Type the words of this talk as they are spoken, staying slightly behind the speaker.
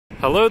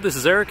Hello, this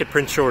is Eric at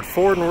Prince George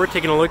Ford, and we're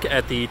taking a look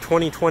at the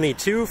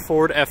 2022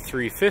 Ford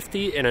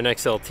F-350 in an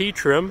XLT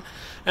trim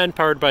and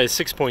powered by a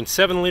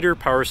 6.7-liter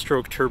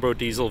Power-Stroke turbo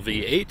diesel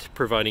V8,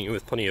 providing you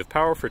with plenty of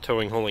power for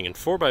towing, hauling, and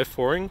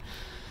 4x4ing.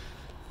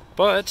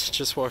 But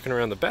just walking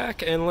around the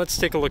back, and let's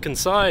take a look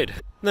inside.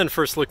 And then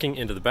first looking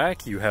into the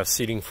back, you have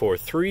seating for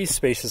three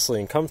spaciously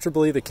and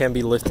comfortably that can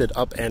be lifted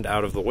up and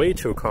out of the way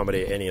to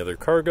accommodate any other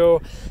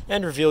cargo,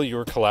 and reveal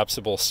your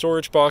collapsible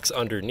storage box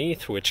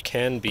underneath, which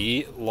can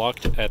be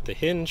locked at the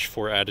hinge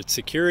for added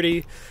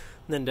security.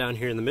 And then down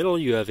here in the middle,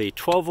 you have a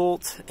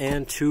 12-volt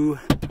and two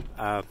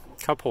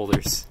cup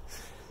holders.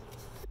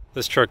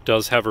 This truck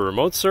does have a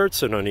remote start,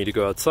 so no need to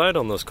go outside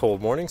on those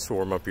cold mornings to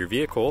warm up your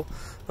vehicle.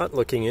 But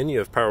looking in, you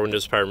have power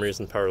windows, power mirrors,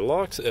 and power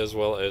locks, as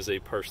well as a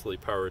partially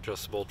power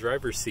adjustable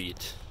driver's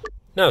seat.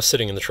 Now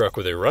sitting in the truck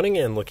with it running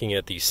and looking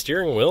at the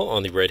steering wheel,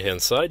 on the right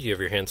hand side you have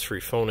your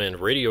hands-free phone and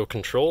radio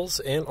controls,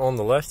 and on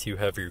the left you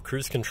have your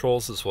cruise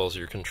controls as well as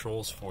your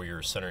controls for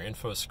your center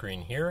info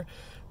screen here,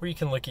 where you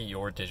can look at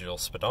your digital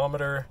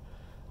speedometer,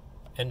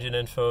 engine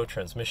info,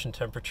 transmission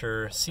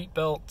temperature, seat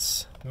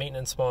belts,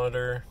 maintenance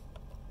monitor,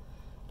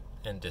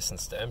 and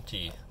distance to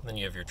empty. Then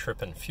you have your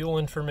trip and fuel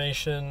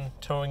information,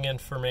 towing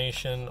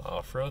information,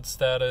 off-road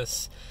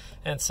status,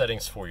 and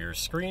settings for your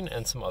screen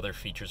and some other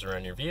features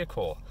around your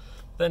vehicle.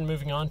 Then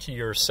moving on to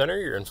your center,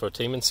 your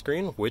infotainment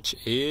screen, which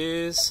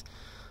is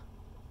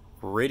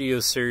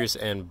radio series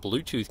and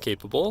Bluetooth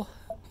capable.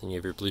 Then you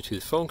have your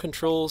Bluetooth phone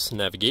controls,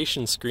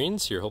 navigation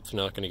screens. You're hopefully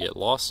not going to get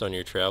lost on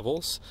your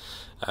travels.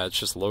 It's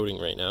just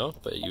loading right now,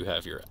 but you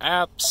have your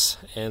apps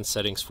and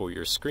settings for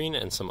your screen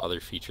and some other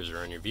features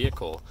around your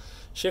vehicle.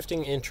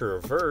 Shifting into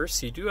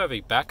reverse, you do have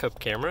a backup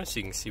camera so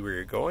you can see where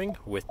you're going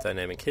with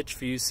dynamic hitch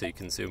views, so you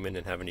can zoom in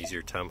and have an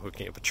easier time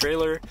hooking up a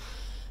trailer.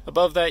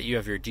 Above that you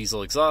have your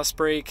diesel exhaust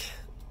brake,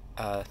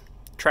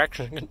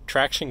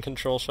 traction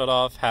control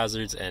shutoff,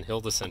 hazards, and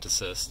hill descent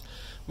assist.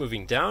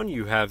 Moving down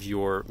you have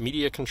your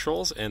media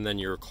controls and then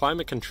your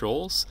climate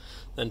controls.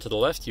 Then to the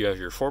left you have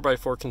your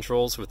 4x4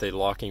 controls with a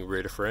locking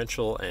rear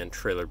differential and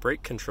trailer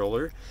brake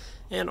controller.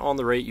 And on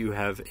the right you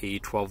have a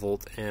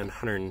 12-volt and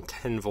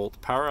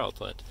 110-volt power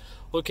outlet.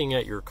 Looking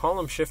at your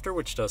column shifter,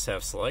 which does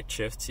have select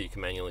shift, so you can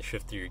manually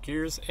shift through your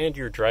gears, and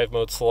your drive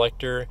mode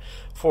selector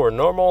for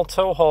normal,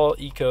 tow haul,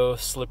 eco,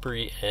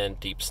 slippery, and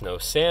deep snow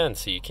sand,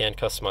 so you can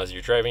customize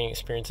your driving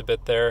experience a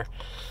bit there.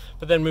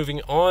 But then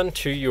moving on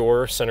to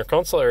your center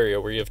console area,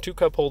 where you have two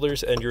cup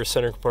holders and your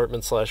center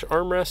compartment /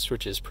 armrest,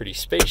 which is pretty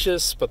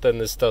spacious, but then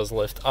this does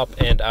lift up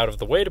and out of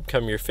the way to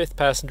become your 5th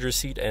passenger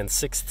seat and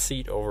 6th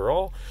seat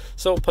overall.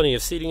 So plenty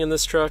of seating in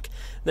this truck.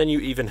 Then you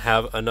even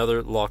have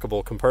another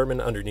lockable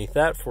compartment underneath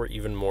that for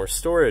even more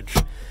storage.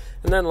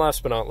 And then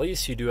last but not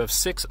least, you do have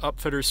 6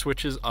 upfitter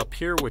switches up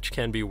here, which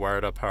can be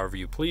wired up however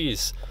you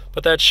please.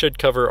 But that should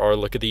cover our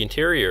look at the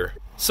interior.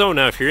 So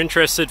now if you're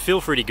interested, feel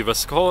free to give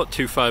us a call at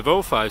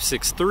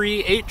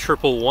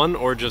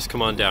 250-563-8111 or just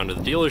come on down to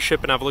the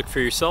dealership and have a look for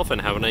yourself, and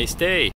have a nice day.